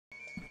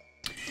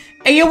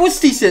Hey, yo, what's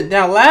decent?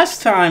 Now,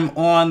 last time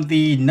on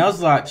the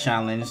Nuzlocke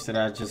challenge that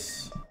I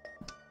just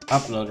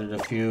uploaded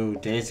a few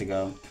days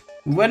ago,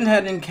 we went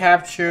ahead and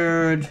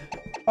captured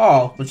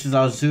Paul, which is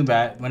our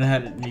Zubat. Went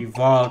ahead and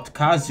evolved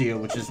Kazuya,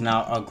 which is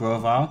now a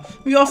Grovyle.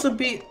 We also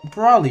beat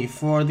Brawly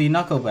for the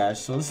Knuckle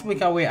Bash. So let's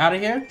make our way out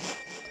of here.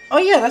 Oh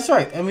yeah, that's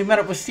right. And we met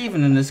up with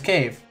Steven in this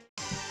cave.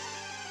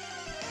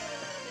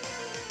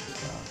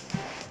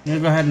 I'm gonna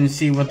go ahead and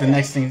see what the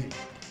next thing.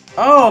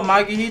 Oh,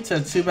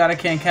 Magihita, too bad I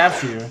can't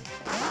capture you.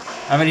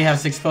 I already have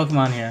 6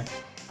 Pokemon here.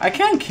 I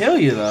can kill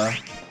you though.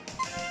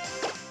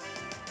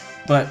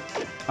 But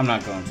I'm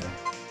not going to.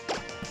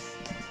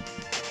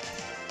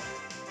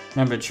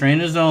 Remember,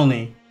 trainers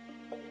only.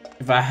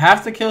 If I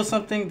have to kill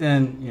something,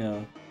 then, you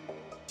know,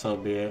 so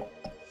be it.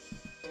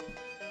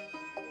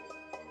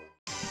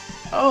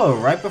 Oh,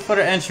 right before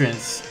the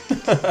entrance.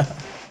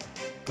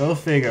 Go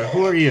figure.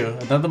 Who are you?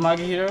 Another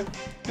Magihita?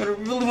 You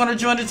really want to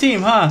join the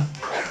team, huh?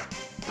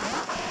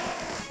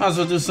 Might as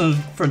well do some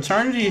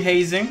fraternity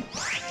hazing.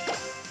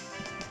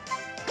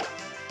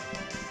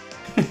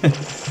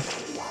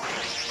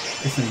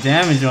 Get some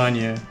damage on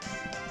you.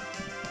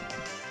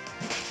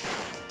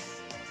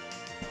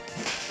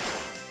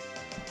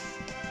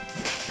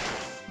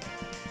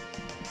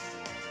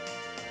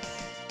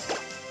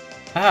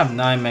 I have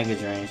 9 Mega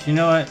Drains. You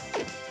know what?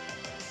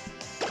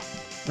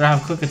 But I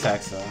have quick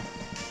attacks though.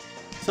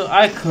 So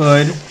I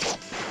could.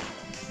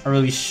 I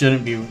really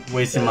shouldn't be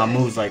wasting my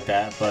moves like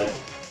that, but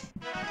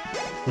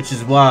which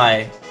is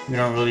why we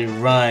don't really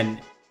run.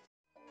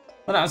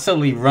 Well, not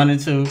necessarily run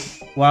into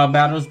wild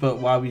battles, but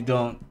why we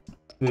don't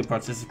really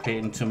participate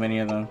in too many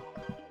of them.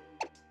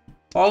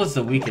 Paul is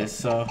the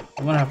weakest, so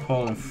I'm gonna have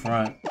Paul in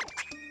front.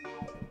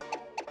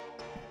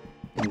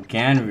 And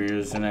Ganryu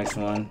is the next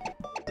one.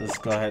 Let's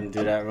go ahead and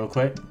do that real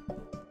quick.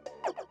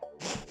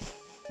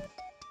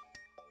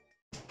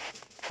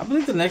 I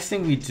believe the next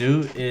thing we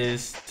do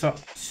is talk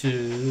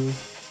to...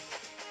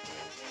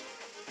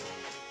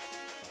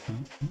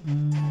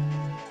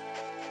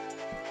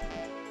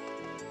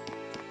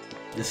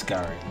 this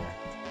guy right here.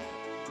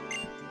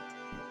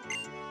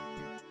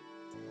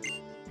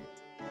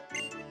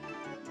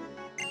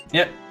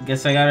 Yep,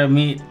 guess I gotta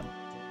meet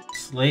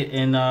Slate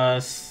and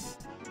no,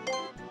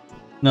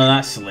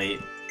 not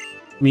Slate.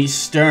 Meet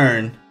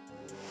Stern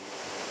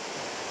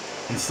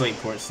in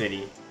Slateport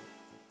City.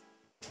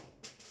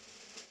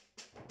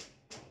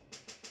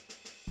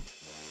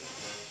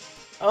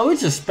 Oh, we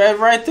just sped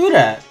right through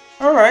that.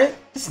 Alright.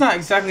 It's not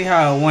exactly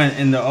how it went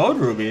in the old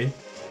Ruby.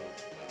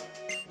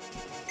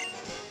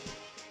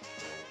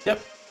 Yep.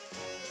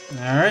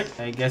 Alright,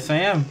 I guess I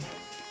am.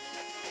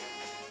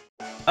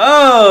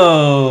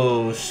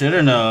 Oh,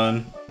 should've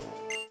known.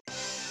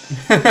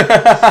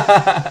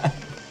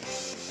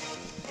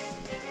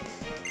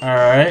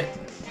 Alright.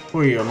 Who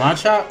are you, a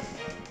Machop?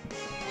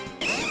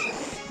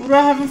 Who do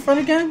I have in front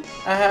again?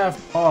 I have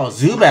Paul.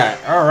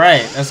 Zubat.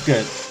 Alright, that's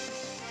good.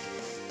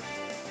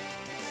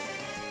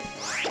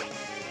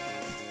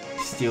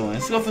 Stealing.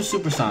 Let's go for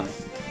Supersonic.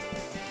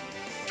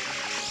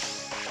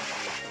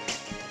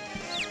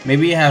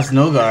 Maybe it has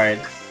no guard.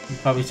 We'll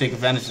probably take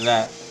advantage of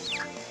that.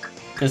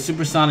 Because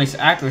Supersonic's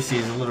accuracy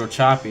is a little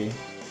choppy.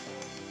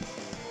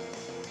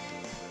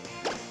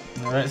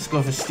 Alright, let's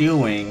go for Steel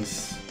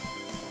Wings.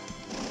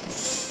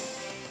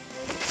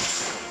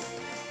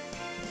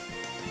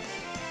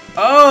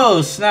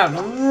 Oh, snap!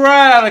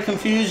 Right out of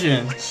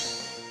confusion.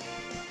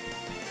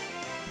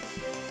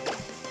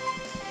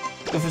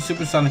 Go for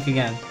Supersonic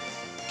again.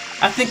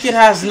 I think it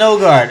has no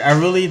guard. I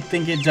really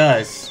think it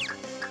does.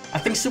 I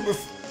think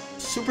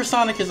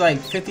Supersonic is like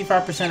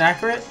 55%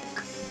 accurate.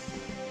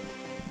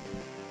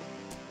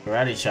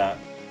 Karate Chop.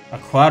 A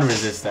quad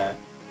resist that.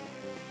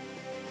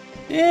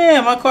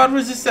 Yeah, my quad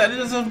resist that.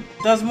 It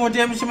does more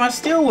damage to my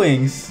Steel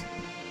Wings.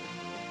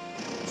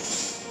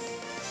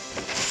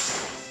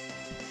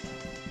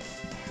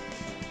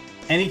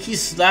 And he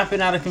keeps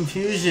slapping out of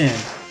confusion.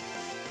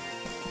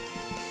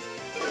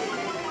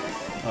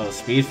 Oh,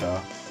 speed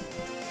fell.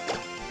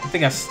 I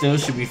think I still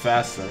should be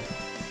faster.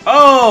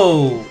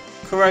 Oh!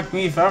 Correct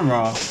me if I'm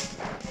wrong.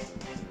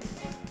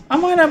 I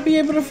might not be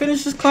able to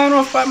finish this clown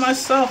off by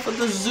myself with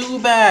the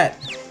Zubat.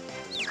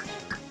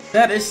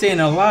 That is saying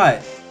a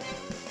lot.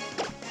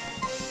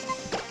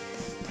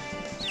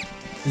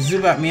 The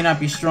Zubat may not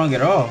be strong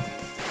at all.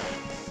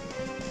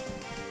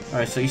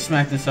 Alright, so he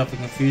smacked himself in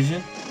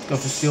confusion. Go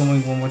for Steel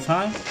Wing one more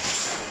time.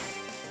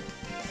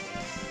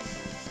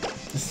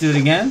 Let's do it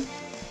again.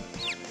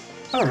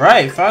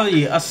 Alright,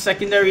 finally a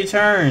secondary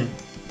turn.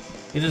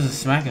 He doesn't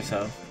smack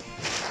himself.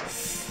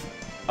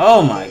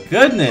 Oh my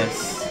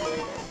goodness.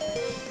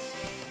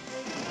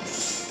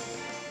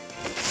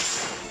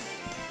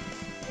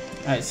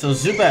 Alright, so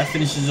Zubat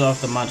finishes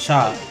off the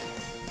Machop.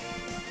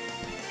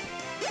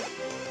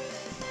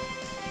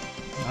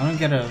 I don't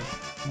get a...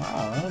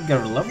 wow, I don't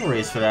get a level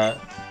raise for that.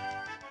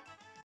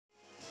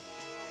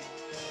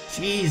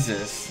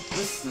 Jesus.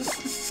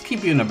 Let's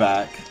keep you in the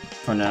back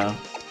for now.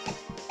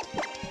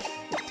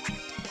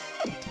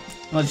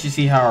 Let you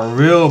see how a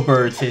real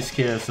bird takes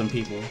care of some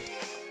people.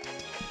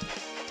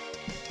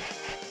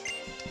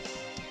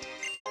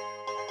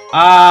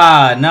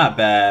 Ah, not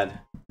bad.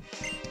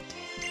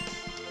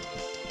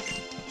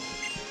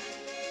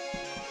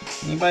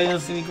 Anybody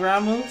else any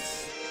ground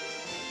moves?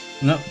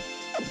 Nope.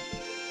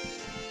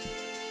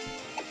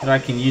 But I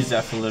can use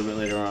that for a little bit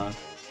later on.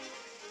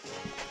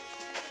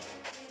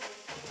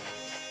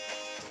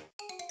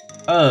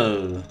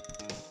 Oh.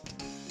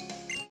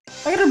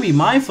 I gotta be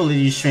mindful of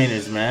these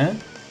trainers,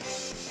 man.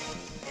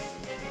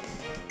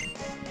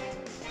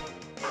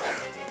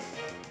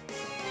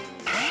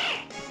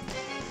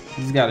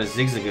 He's got a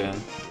Zigzagoon.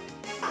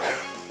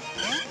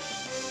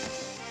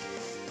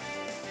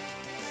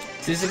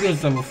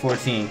 Zigzagoon's level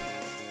 14.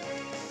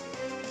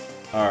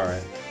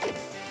 Alright.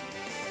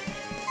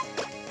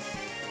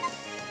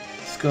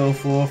 Let's go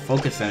for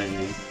Focus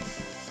Energy.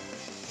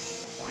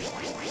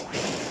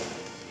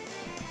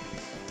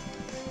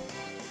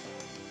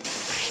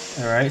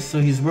 Alright, so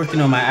he's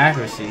working on my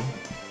accuracy.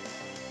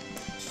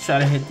 Let's try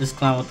to hit this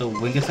clown with a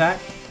wing attack.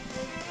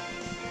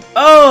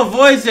 Oh,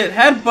 avoids it!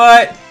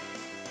 Headbutt!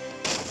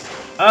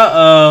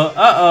 Uh-oh,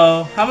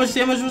 uh-oh. How much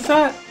damage was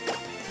that?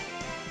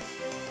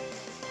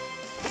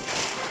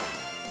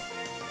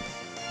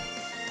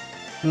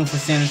 Going for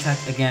sand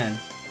attack again.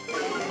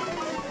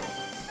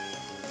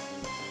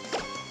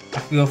 I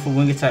can go for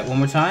wing attack one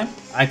more time.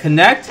 I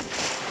connect.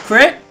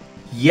 Crit.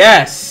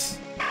 Yes.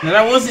 No,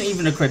 that wasn't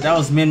even a crit. That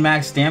was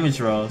min-max damage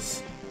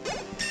rolls.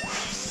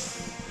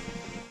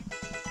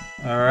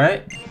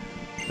 Alright.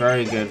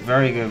 Very good,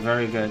 very good,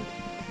 very good.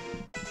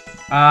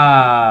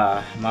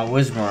 Ah, my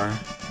Whismur.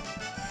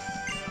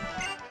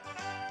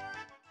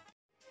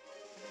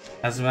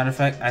 As a matter of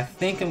fact, I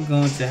think I'm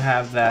going to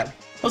have that.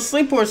 Well,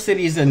 Slateport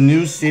City is a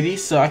new city,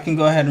 so I can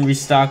go ahead and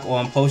restock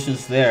on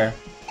potions there.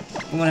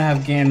 I'm going to have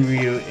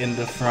Ganryu in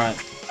the front.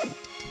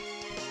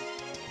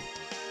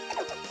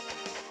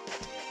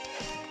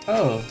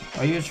 Oh,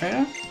 are you a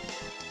trainer?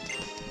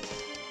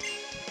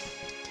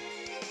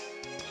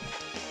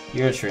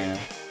 You're a trainer.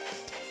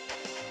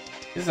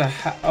 This is a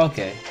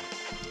okay.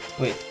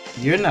 Wait,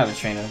 you're not a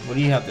trainer. What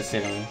do you have to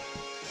say to me?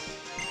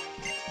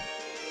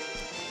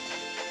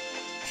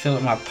 Chill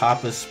at my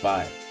papa's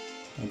spot.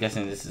 I'm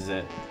guessing this is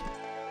it.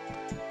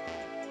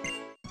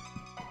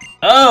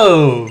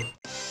 Oh!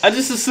 I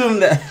just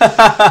assumed that.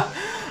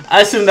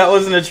 I assumed that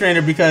wasn't a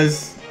trainer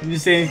because you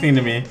didn't say anything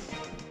to me.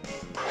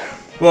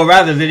 Well,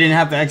 rather, they didn't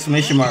have the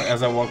exclamation mark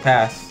as I walked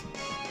past.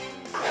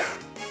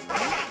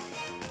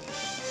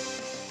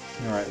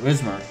 Alright,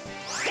 Whismur.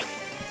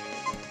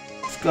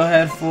 Let's go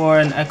ahead for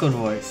an echoed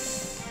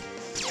voice.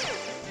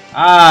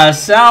 Ah,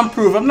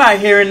 soundproof. I'm not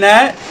hearing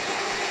that.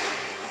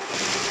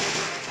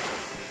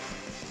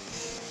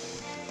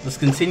 Let's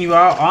continue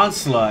our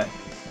onslaught.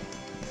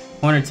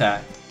 Horn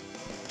attack.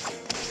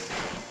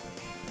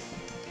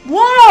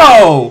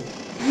 Whoa!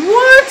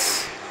 What?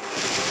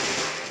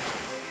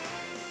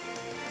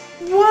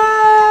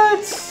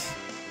 What?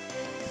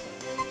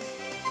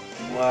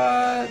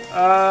 What?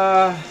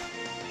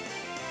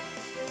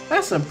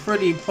 That's a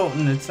pretty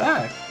potent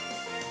attack.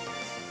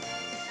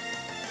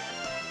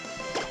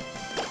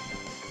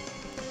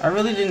 I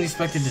really didn't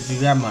expect it to do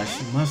that much.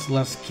 Much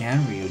less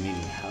Ganryu needing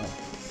help.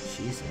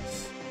 Jesus.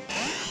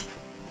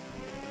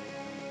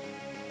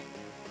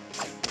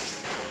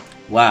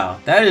 Wow,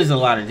 that is a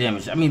lot of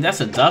damage. I mean,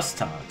 that's a Dust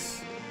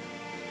Tox.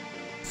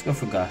 Let's go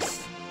for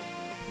Gust.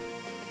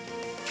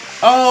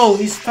 Oh,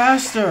 he's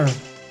faster.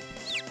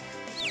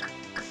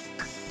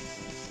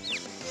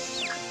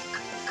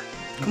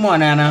 Come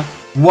on, Anna.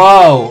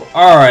 Whoa,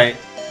 alright.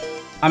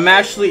 I'm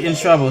actually in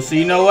trouble. So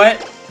you know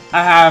what?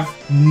 I have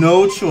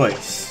no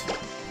choice.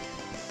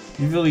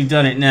 You've really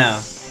done it now.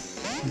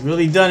 You've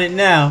really done it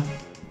now.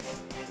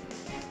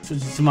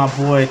 Switch it to my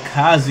boy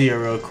Kazuya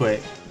real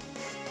quick.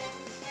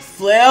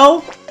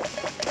 Flail?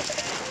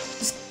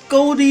 This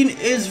Goldeen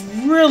is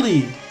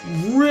really.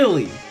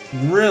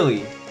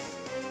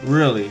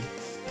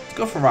 Let's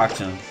go for Rock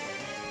Tomb.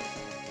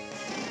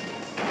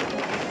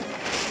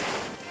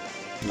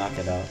 Knock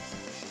it out.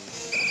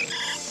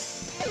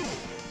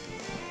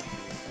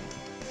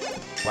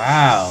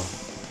 Wow.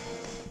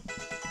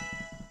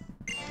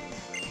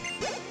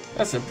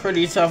 That's a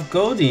pretty tough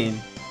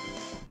Goldeen.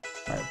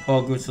 Alright,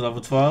 Paul grew to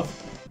level 12.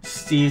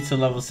 Steve to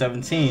level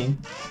 17.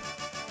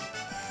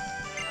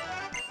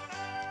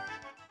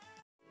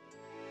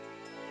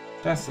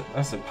 That's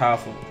a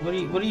powerful. What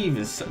do you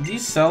even sell? Do you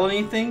sell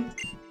anything?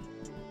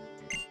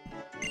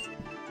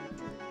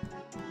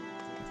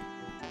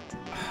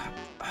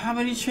 How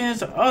many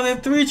trainers? Oh, there are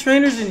 3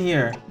 trainers in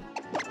here.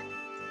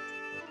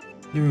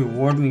 You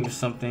reward me with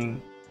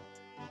something.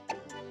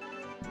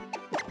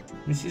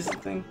 Let me see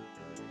something.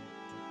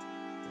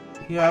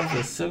 You have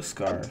the Silk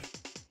Scarf.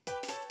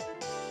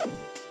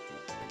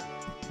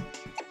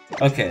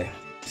 Okay.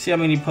 See how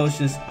many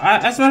potions.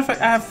 As a matter of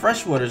fact, I have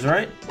fresh waters,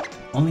 right?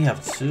 Only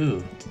have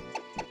 2.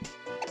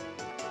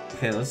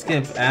 Okay, let's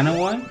give Anna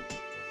one.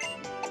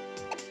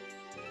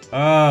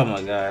 Oh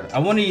my god. I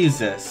want to use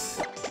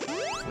this.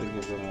 So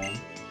give her one.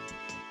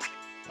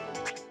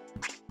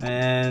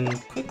 And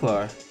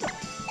Quicklaw.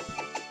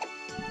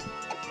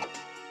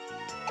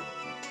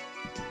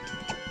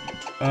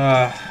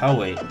 I'll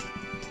wait.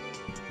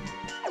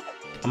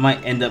 I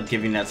might end up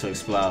giving that to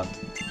Explode.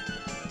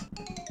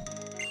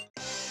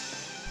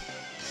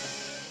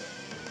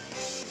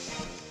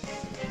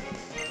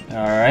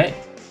 Alright.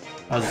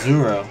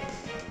 Azuro.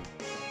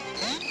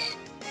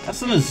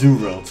 That's an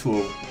Azuro to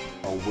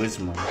a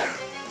Whismur.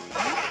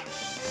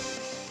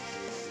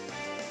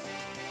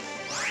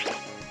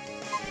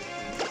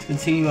 Let's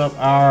continue up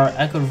our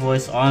Echoed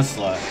Voice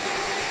Onslaught.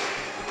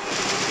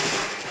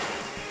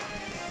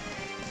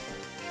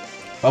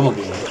 Bubble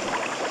Beam.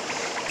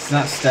 It's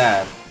not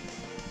stab.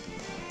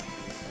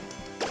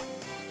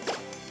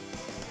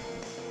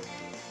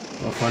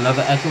 Go for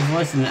another Echoed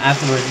Voice, and then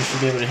afterwards you should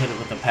be able to hit it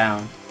with a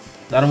pound.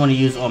 I don't want to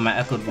use all my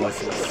Echoed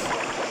Voices,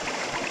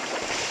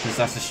 because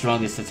that's the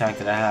strongest attack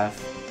that I have.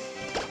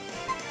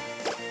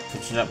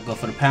 Switch it up, go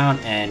for the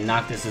pound, and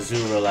knock this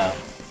Azuro out.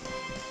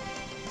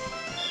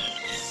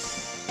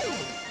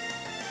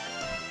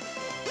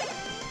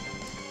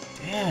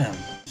 Damn,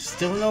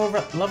 still no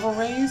level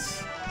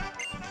raise?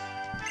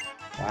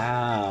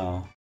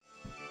 Wow.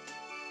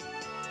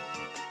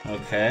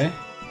 Okay.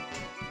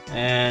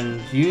 And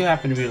you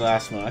happen to be the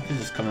last one. I could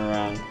just come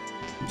around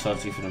and talk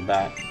to you from the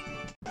back.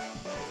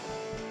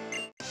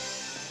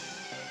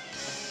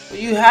 What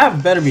you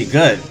have better be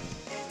good.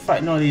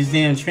 Fighting all these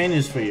damn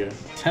trainers for your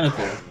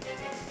tentacle.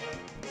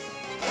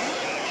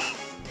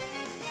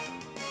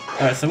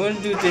 Alright, so I'm gonna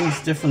do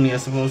things differently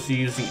as opposed to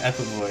using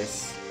Echoed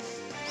Voice.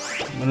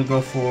 I'm gonna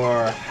go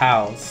for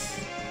House.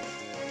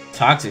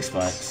 Toxic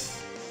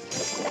Spikes.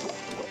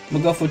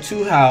 I'm gonna go for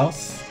 2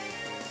 House.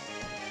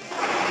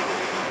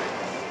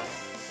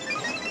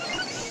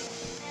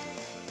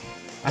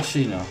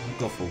 Actually, no. I'll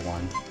go for 1.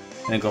 And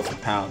then go for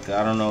Pound, because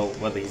I don't know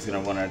whether he's gonna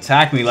want to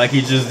attack me like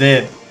he just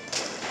did.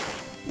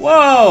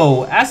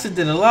 Whoa! Acid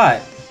did a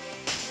lot.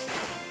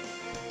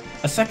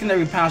 A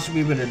secondary Pound should be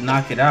able to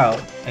knock it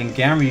out, and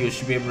Gamryu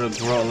should be able to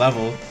grow a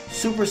level.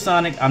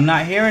 Supersonic, I'm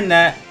not hearing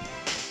that.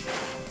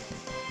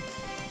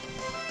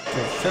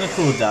 So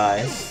Tentacool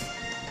dies.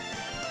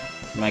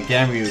 My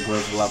Gamryu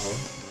grows a level.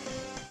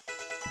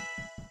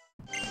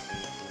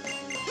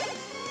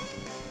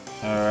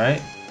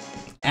 Alright.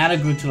 Anna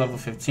grew to level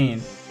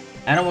 15.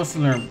 Anna wants to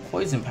learn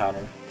Poison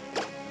Powder.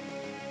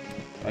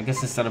 I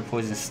guess instead of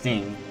Poison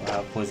Sting, we'll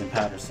have Poison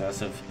Powder, so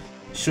that's a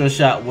sure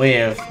shot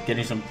way of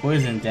getting some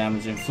poison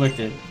damage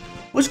inflicted.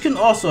 Which can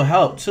also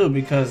help too,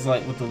 because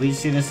like with the Leech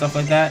Seed and stuff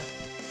like that.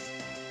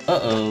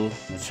 Uh-oh,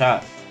 the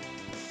shot.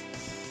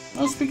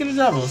 Oh, speaking of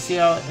the devil, see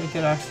how it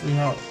could actually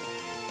help.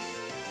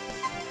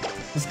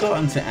 Let's go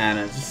into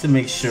Anna, just to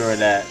make sure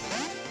that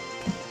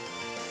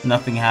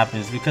nothing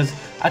happens, because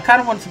I kind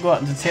of wanted to go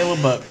out into Taylor,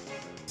 but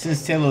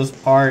since Taylor's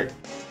part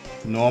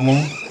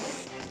normal,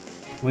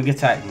 Wing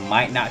Attack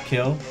might not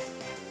kill.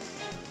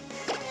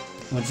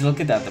 Would you look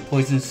at that? The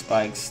Poison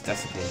Spikes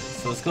desiccated.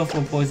 So let's go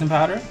for Poison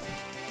Powder.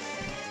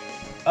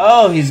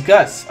 Oh, he's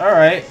Guts.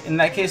 Alright, in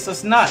that case,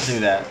 let's not do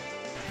that.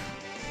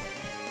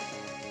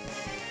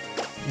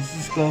 Let's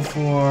just go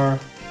for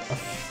a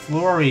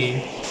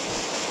flurry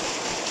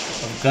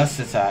of Gust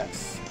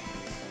attacks.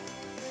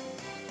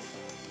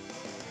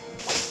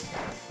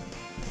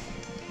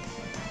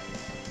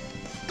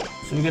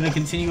 So we're gonna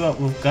continue up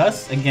with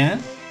Gust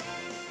again.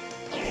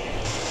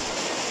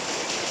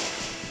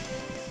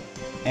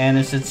 And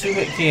it's a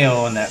 2-hit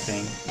KO on that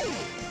thing.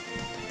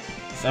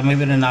 So I'm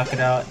able to knock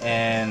it out,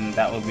 and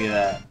that will be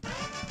that.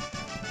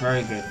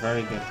 Very good,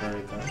 very good,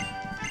 very good.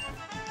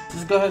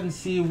 Just go ahead and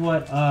see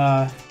what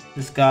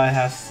this guy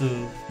has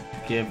to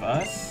give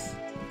us.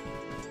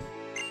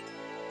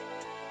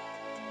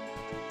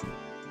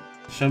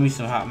 Show me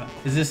some hot.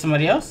 Is there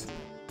somebody else?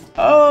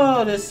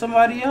 Oh, there's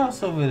somebody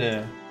else over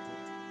there.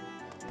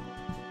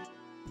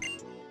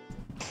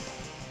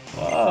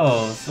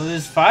 Whoa, so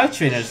there's 5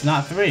 trainers,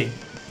 not 3.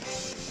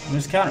 I'm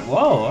just counting.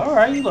 Whoa,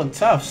 alright, you look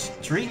tough.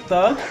 Street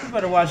Thug, you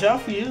better watch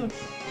out for you.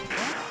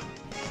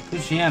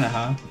 Luciana,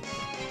 huh?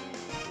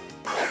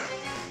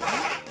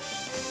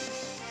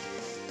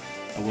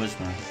 A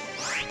Whismur.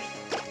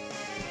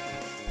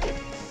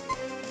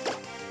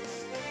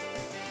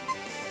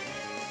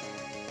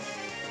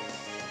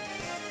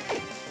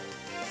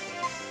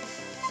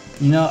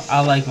 You know, I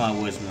like my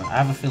Whismur. I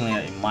have a feeling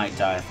that it might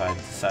die if I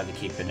decide to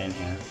keep it in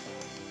here.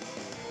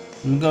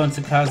 I'm gonna go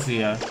into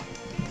Kazuya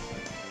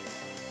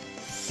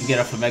and get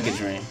up a Mega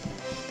Drain.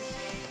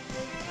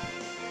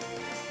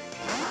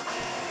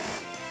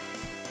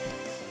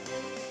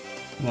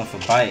 I'm going for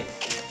Bite.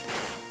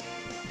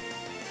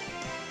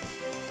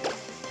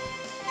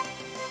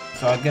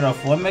 So I'll get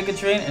off 1 Mega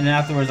Drain, and then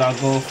afterwards I'll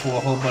go for a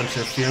whole bunch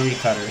of Fury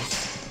Cutters.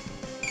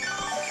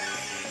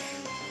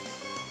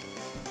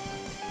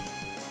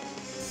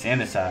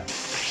 Sand Attack.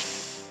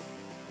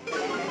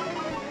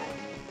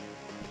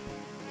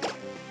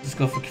 Just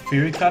go for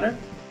Fury Cutter.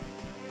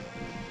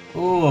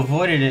 Ooh,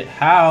 avoided it.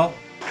 How?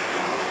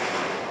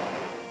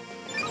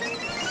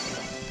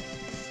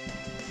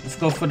 Let's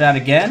go for that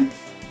again.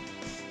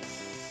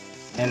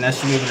 And that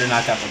should be able to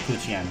knock out the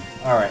Puchiana.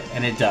 Alright,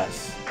 and it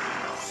does.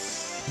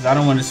 Because I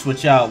don't want to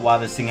switch out while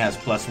this thing has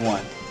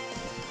 +1.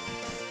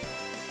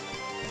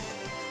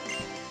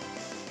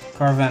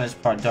 Caravan is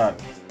part dark.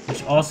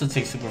 which also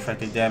takes super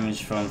effective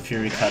damage from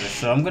Fury Cutter.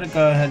 So I'm gonna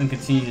go ahead and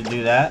continue to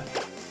do that.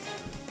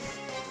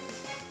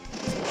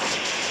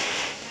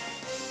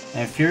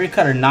 And Fury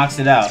Cutter knocks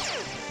it out.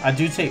 I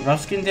do take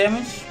rough skin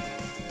damage,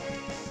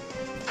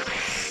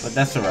 but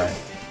that's alright.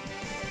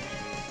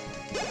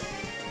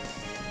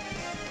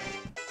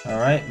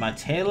 Alright, my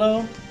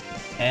Talo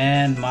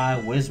and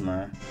my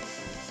Whismer.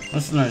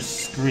 Let's learn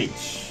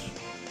Screech.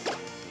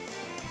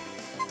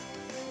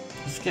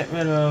 Let's get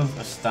rid of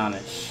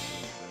Astonish.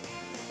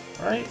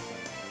 Right?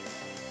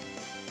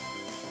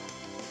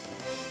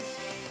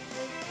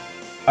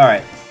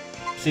 Alright.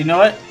 So you know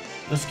what?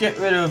 Let's get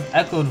rid of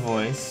Echoed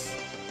Voice.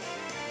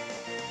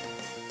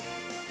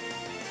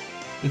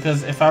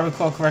 Because if I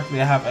recall correctly,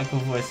 I have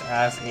Echoed Voice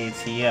as a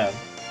TM.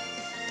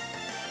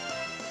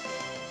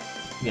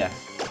 Yeah.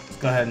 Let's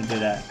go ahead and do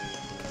that.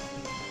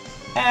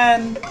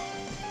 And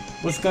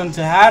what's going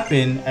to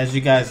happen, as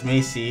you guys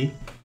may see,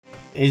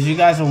 is you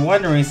guys are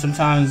wondering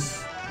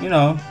sometimes, you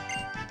know,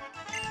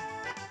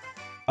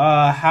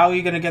 how are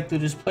you gonna get through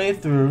this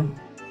playthrough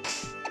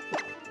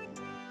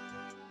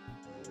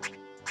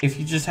if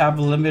you just have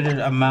a limited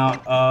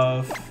amount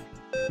of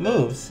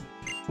moves?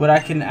 What I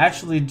can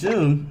actually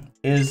do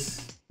is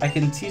I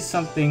can teach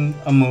something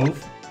a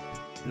move,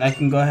 and I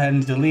can go ahead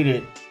and delete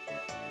it,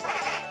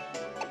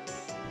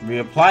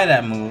 reapply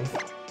that move,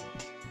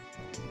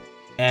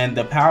 and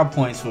the power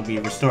points will be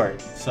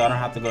restored. So I don't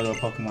have to go to a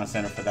Pokemon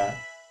Center for that.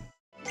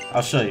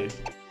 I'll show you.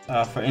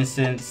 For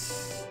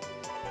instance,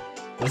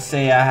 let's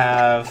say I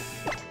have,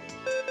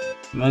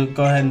 I'm gonna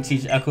go ahead and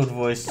teach Echoed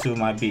Voice to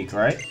my Beak,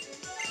 right?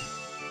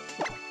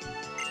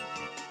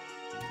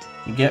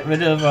 Get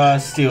rid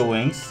of Steel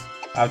Wings.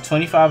 I have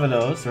 25 of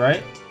those,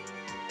 right?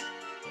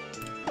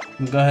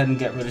 Go ahead and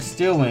get rid of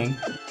Steel Wing.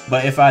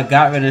 But if I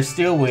got rid of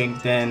Steel Wing,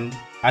 then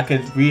I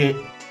could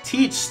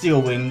re-teach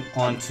Steel Wing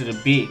onto the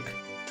Beak,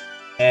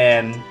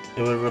 and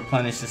it would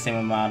replenish the same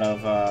amount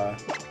of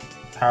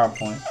power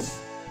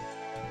points.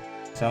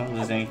 So I don't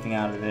lose anything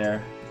out of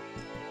there.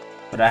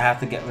 But I have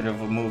to get rid of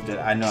a move that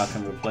I know I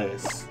can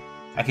replace.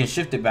 I can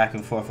shift it back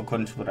and forth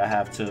according to what I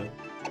have too.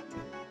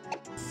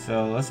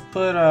 So let's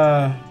put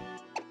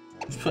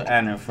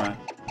Anna in front.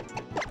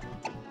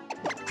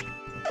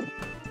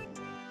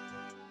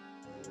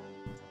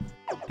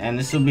 And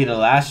this will be the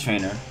last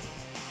trainer.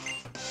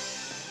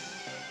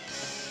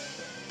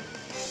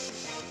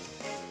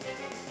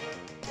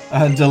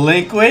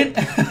 Delinquent?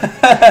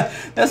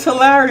 That's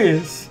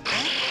hilarious.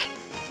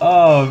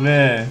 Oh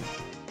man.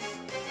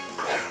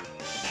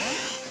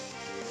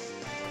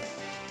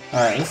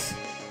 Alright, let's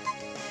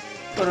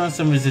put on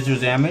some residual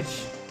damage.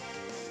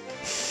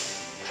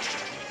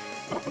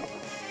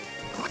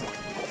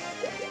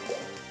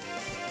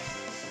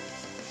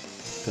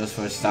 Goes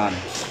for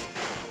Astonish.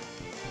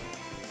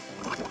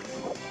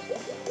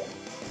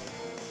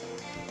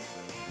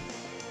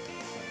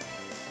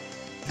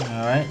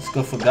 Alright, let's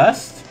go for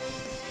Gust.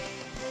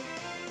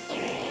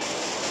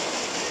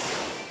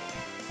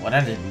 Well,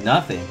 that did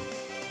nothing.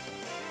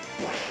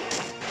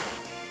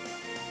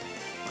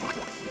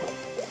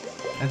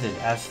 That did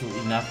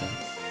absolutely nothing.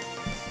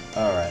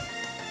 Alright.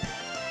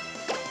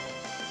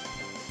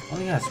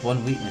 Only has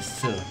one weakness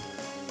too.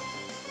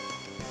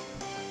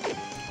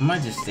 I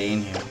might just stay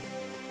in here.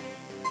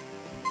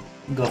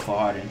 Go for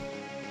Harden.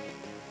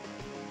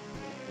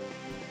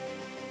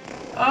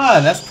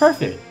 Ah, that's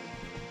perfect.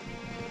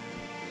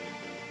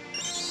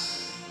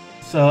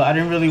 So I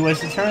didn't really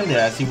waste a turn there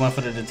as he went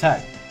for the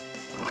attack.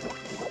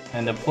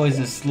 And the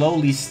poison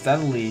slowly,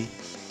 steadily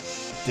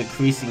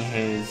decreasing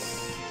his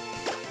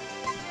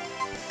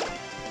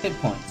hit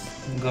points.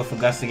 Go for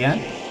Gust again.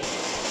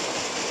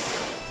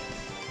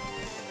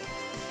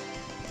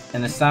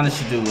 And Astonish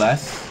should do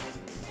less.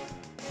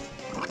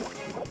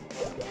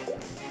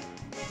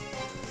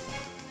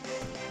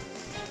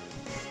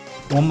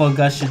 One more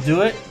Gust should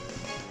do it.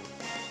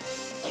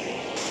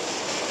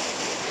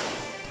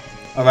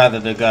 Or rather,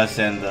 the Gust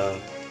and the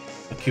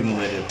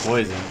accumulated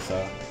poison,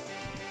 so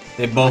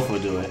they both will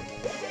do it.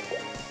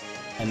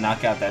 And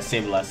knock out that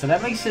Sableye. So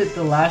that makes it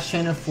the last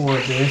trainer for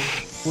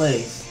this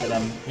place that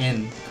I'm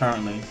in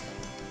currently.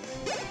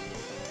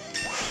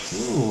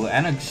 Ooh,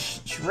 and a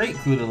straight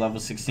grew to level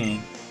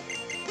 16.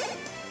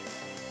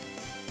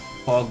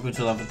 Paul grew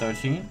to level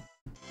 13.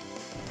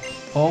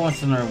 Paul wants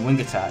to learn Wing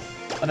Attack.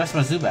 Oh, that's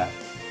my Zubat.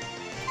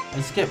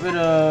 Let's get rid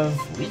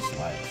of Leech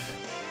Life.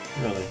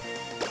 Really.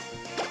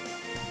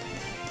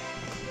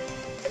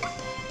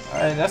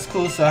 Alright, that's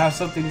cool. So I have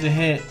something to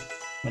hit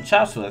my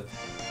Chops with.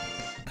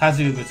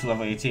 Kazuya grew to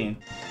level 18.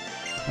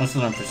 Wants to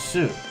learn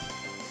Pursuit.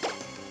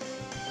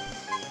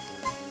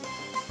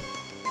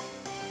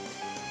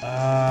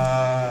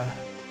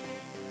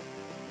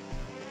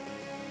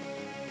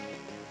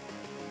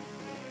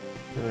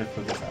 Very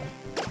quick attack.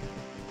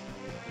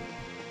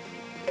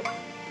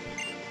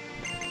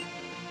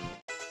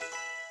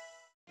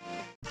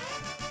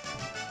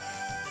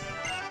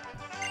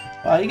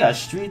 Wow, you got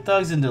street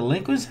thugs and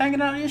delinquents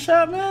hanging out in your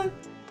shop, man?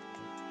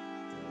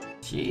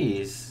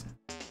 Jeez.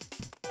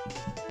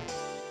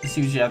 Let's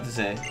see what you have to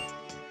say.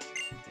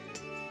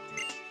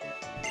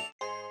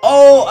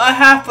 Oh, a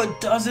half a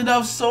dozen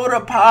of soda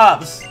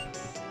pops.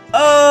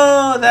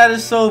 Oh, that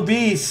is so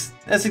beast.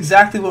 That's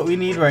exactly what we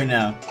need right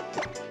now.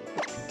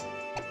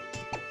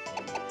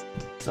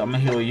 So I'm gonna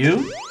heal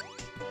you.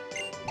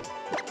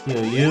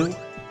 Heal you.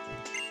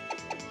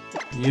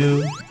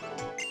 You.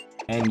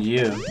 And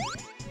you.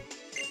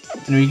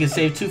 And we can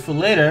save 2 for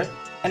later.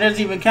 And it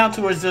doesn't even count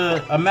towards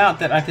the amount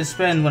that I can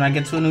spend when I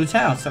get to a new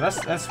town. So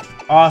that's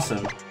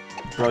awesome.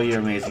 Bro, you're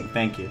amazing.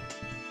 Thank you.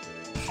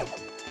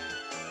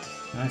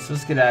 Alright, so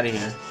let's get out of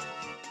here.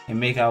 And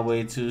make our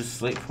way to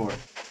Slateport.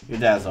 Your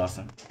dad's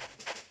awesome.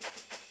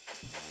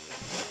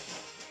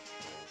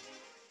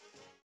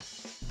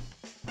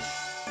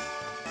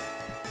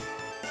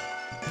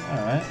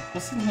 Alright,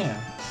 what's in here?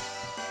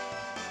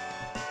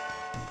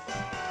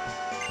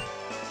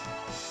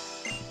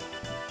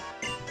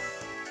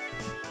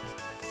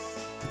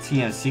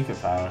 TM secret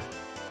power.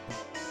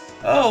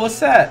 Oh, what's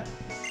that?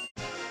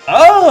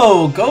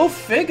 Oh, go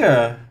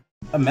figure.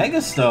 A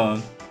Mega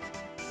Stone.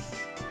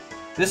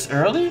 This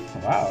early?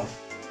 Wow.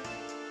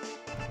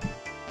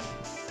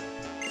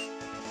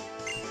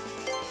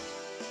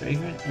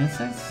 Fragrant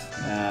incense?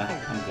 Nah,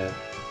 I'm good.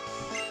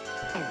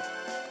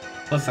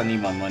 Plus, I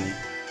need my money.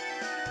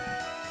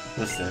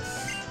 What's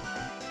this?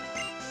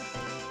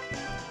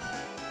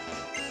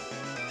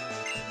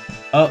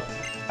 Oh,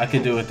 I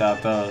could do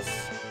without those.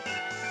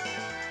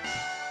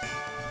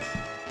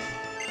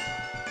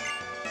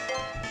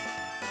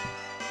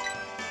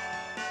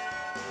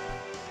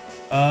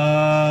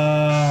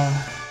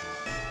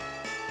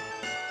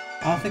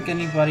 I don't think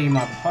anybody in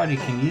my party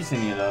can use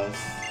any of those.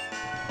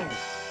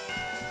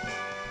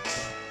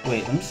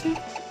 Wait, let me see.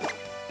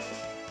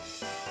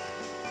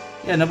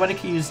 Yeah, nobody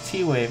can use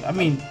T-Wave. I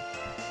mean,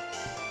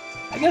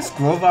 I guess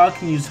Grovile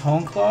can use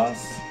Hone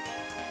Claws.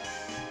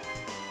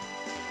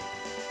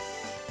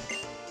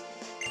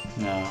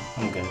 No,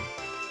 I'm good.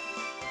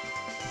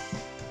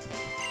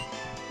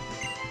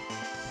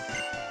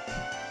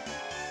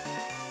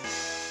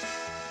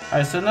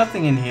 Alright, so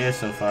nothing in here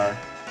so far.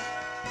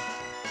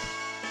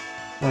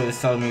 Wait,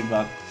 it's telling me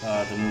about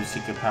the new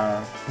secret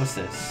power. What's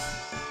this?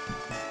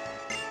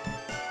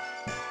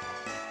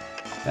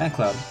 Fan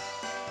Club.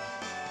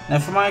 Now,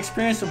 from my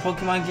experience with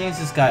Pokemon games,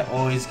 this guy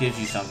always gives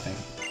you something.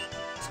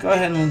 Let's go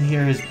ahead and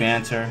hear his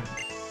banter.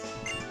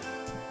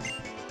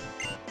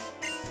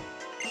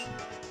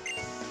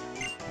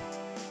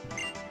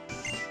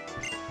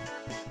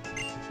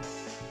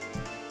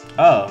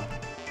 Oh.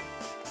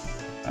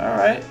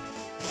 Alright.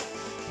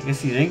 I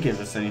guess he didn't give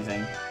us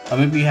anything. Or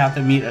maybe you have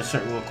to meet a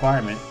certain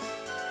requirement.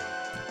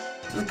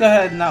 So let's go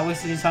ahead and not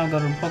waste any time, go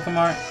to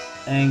Pokemart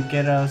and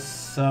get us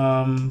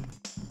some...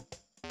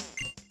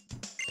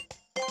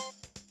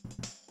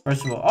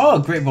 First of all, oh,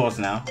 Great Balls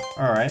now.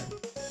 Alright.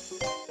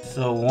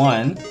 So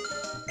 1.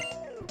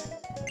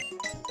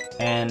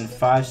 And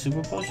 5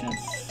 Super Potions.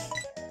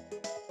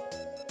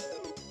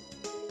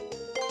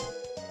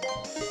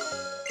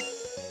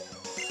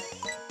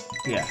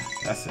 Yeah,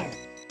 that's it.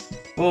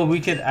 Well,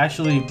 we could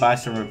actually buy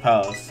some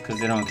repels,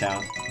 because they don't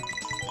count.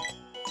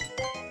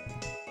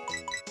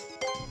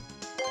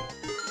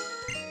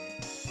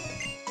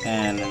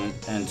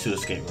 And 2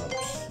 escape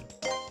ropes.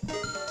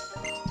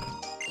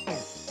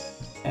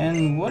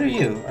 And what are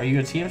you? Are you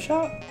a TM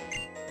shop?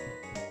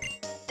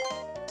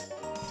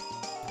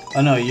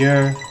 Oh no,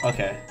 you're...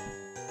 okay.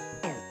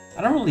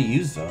 I don't really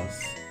use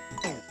those.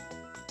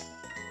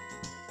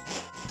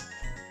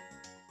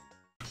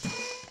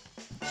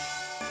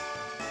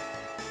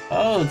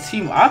 Oh,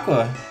 Team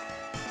Aqua.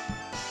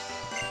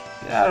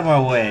 Get out of my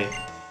way.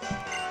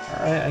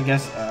 Alright, I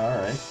guess...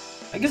 alright.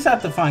 I guess I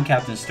have to find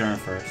Captain Stern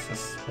first.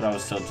 That's what I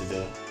was told to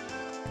do.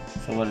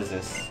 So what is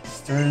this?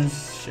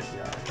 Stern's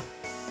Shipyard.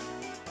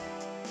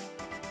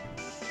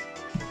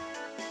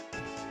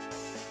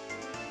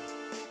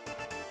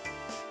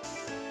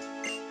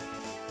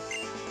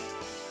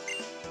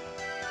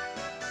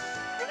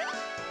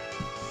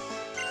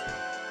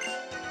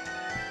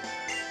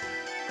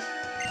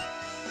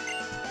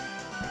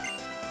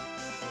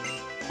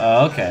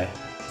 Oh, okay.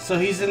 So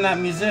he's in that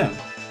museum.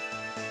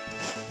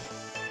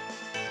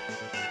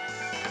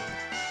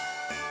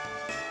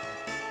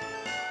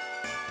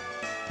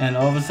 And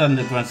all of a sudden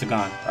the grunts are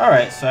gone.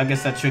 Alright, so I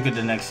guess that triggered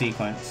the next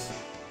sequence.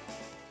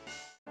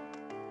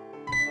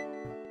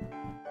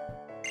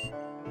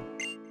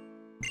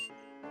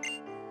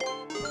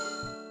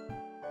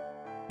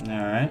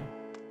 Alright.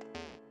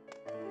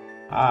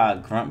 Ah,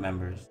 grunt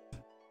members.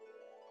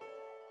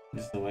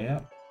 This is the way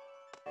up.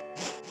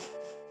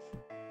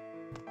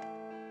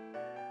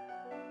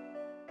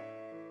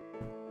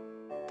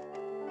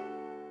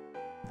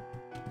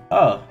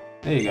 Oh,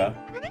 there you go.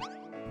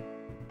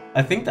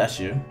 I think that's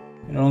you.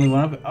 You're the only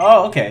one up.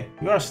 Oh, okay.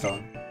 You are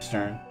Stern.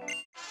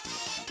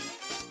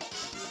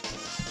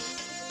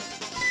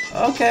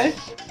 Okay.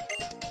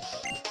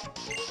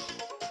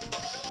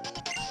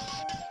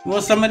 You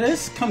want some of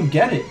this? Come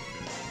get it.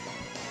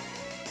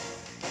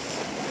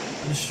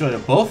 I'll destroy the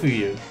both of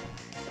you.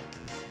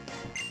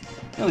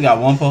 You only got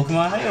one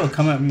Pokemon? How you gonna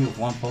come at me with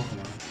one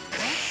Pokemon?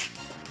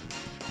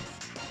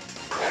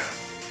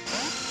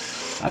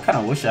 I kind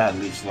of wish I had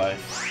Leech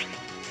Life.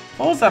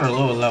 Paul's at a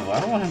lower level. I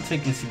don't want him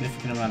taking a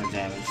significant amount of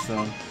damage. So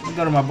let me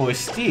go to my boy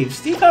Steve.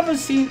 Steve hasn't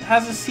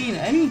seen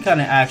any kind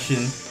of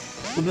action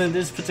within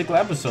this particular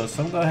episode.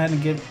 So I'm going to go ahead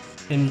and give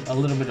him a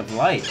little bit of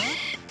light.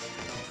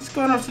 He's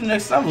going up to the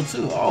next level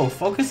too. Oh,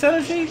 focus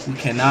energy? We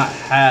cannot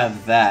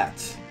have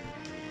that.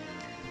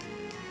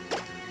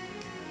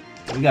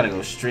 We gotta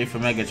go straight for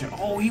Mega Drain.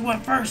 Oh, he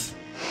went first.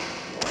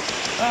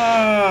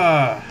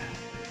 Gotta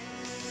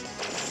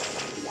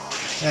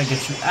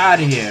get you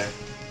out of here.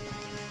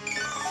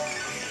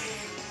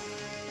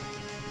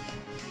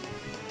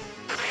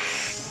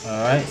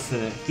 Alright,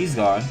 so he's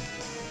gone.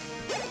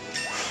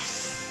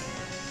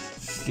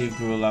 Steve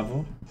grew a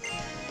level.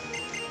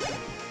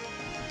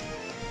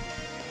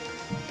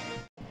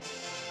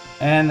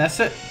 And that's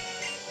it.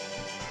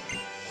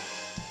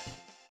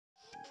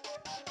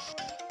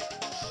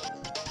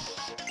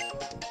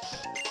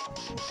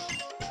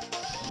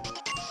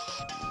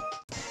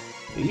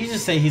 Did you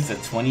just say he's the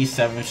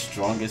 27th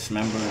strongest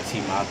member of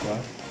Team Aqua?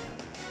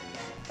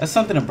 That's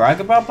something to brag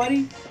about,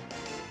 buddy?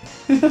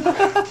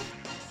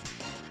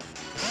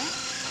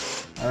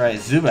 Alright,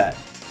 Zubat.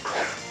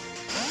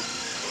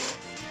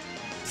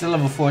 He's at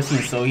level 14,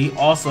 so he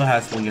also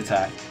has Wing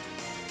Attack.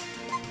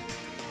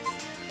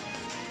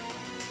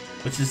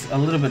 Which is a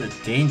little bit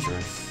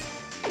dangerous.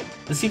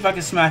 Let's see if I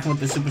can smack him with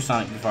the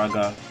Supersonic before I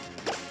go.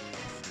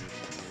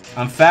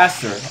 I'm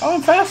faster. Oh,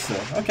 I'm faster.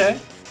 Okay.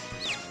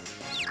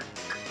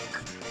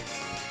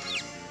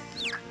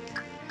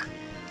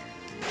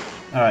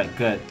 Alright,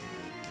 good.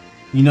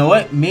 You know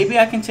what? Maybe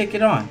I can take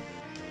it on.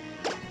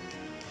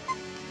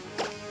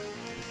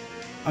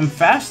 I'm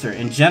faster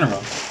in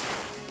general.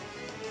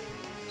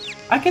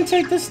 I can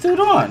take this dude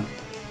on.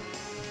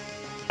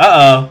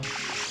 Uh-oh.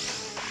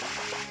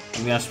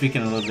 Maybe I'm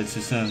speaking a little bit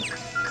too soon.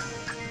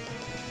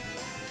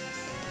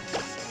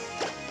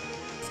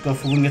 Let's go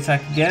for Wing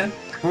Attack again.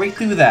 Break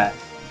through that.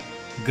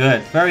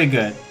 Good. Very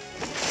good.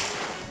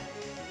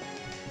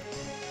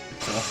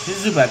 So,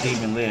 this Zubat didn't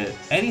even lay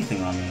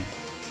anything on me.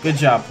 Good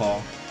job,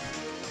 Paul.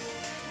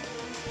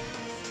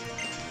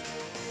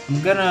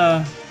 I'm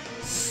gonna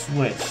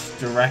switch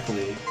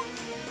directly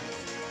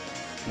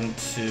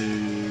into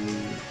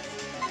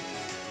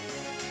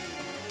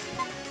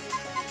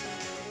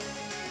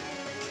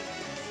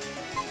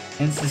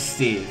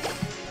Steve.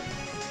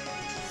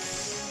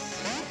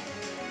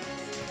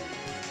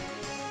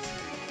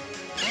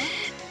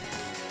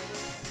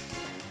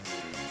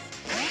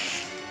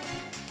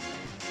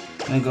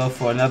 And go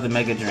for another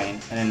Mega Drain,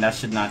 and then that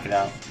should knock it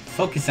out.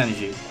 Focus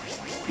energy.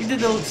 You did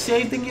the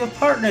same thing your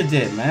partner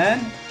did,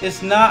 man.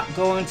 It's not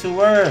going to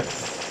work.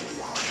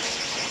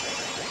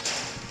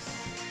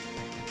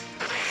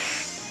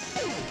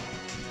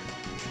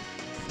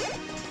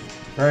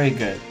 Very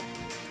good.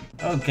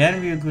 Oh,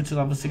 Ganryu grew to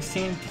level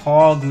 16.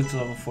 Paul grew to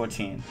level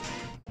 14.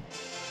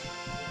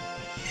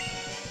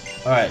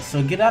 Alright,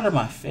 so get out of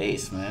my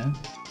face, man.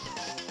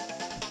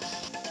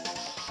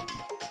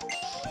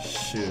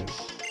 Shoot.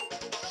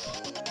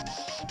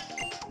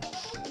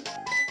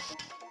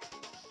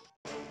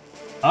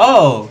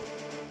 Oh!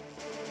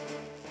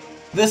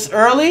 This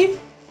early?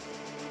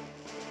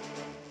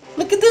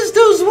 Look at this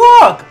dude's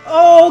walk!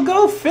 Oh,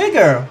 go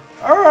figure!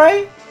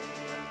 Alright.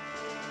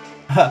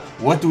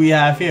 What do we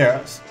have here?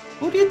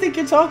 Who do you think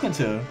you're talking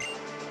to?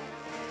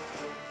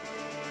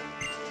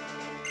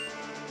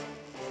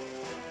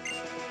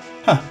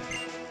 Huh.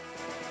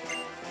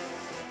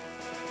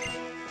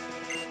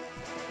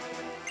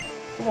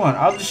 Come on,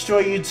 I'll destroy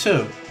you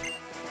too.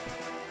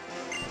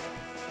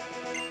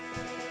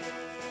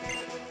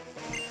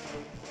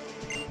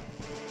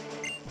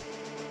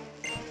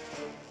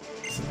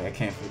 I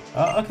can't.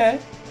 Oh, okay.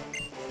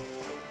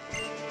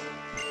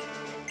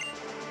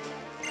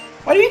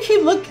 Why do you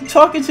keep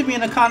talking to me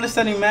in a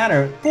condescending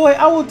manner? Boy,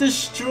 I will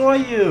destroy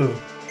you.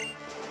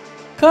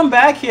 Come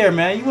back here,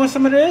 man. You want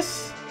some of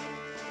this?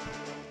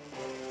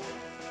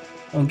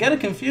 Don't get it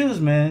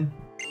confused, man.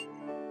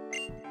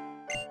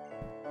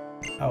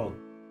 Oh,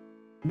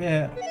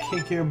 man,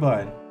 kick your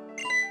butt.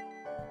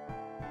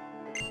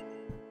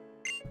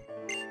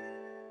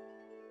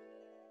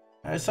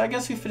 Alright, so I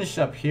guess we finished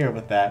up here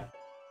with that.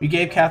 We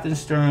gave Captain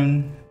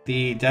Stern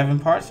the Devon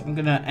parts. I'm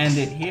gonna end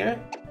it here.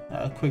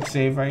 A quick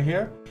save right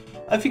here.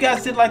 If you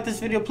guys did like this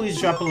video, please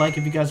drop a like.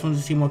 If you guys want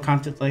to see more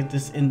content like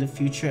this in the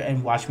future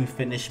and watch me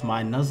finish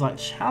my Nuzlocke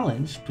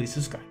challenge, please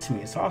subscribe to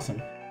me. It's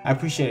awesome. I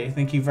appreciate it.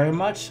 Thank you very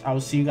much. I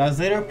will see you guys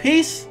later.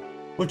 Peace.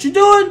 What you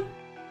doing?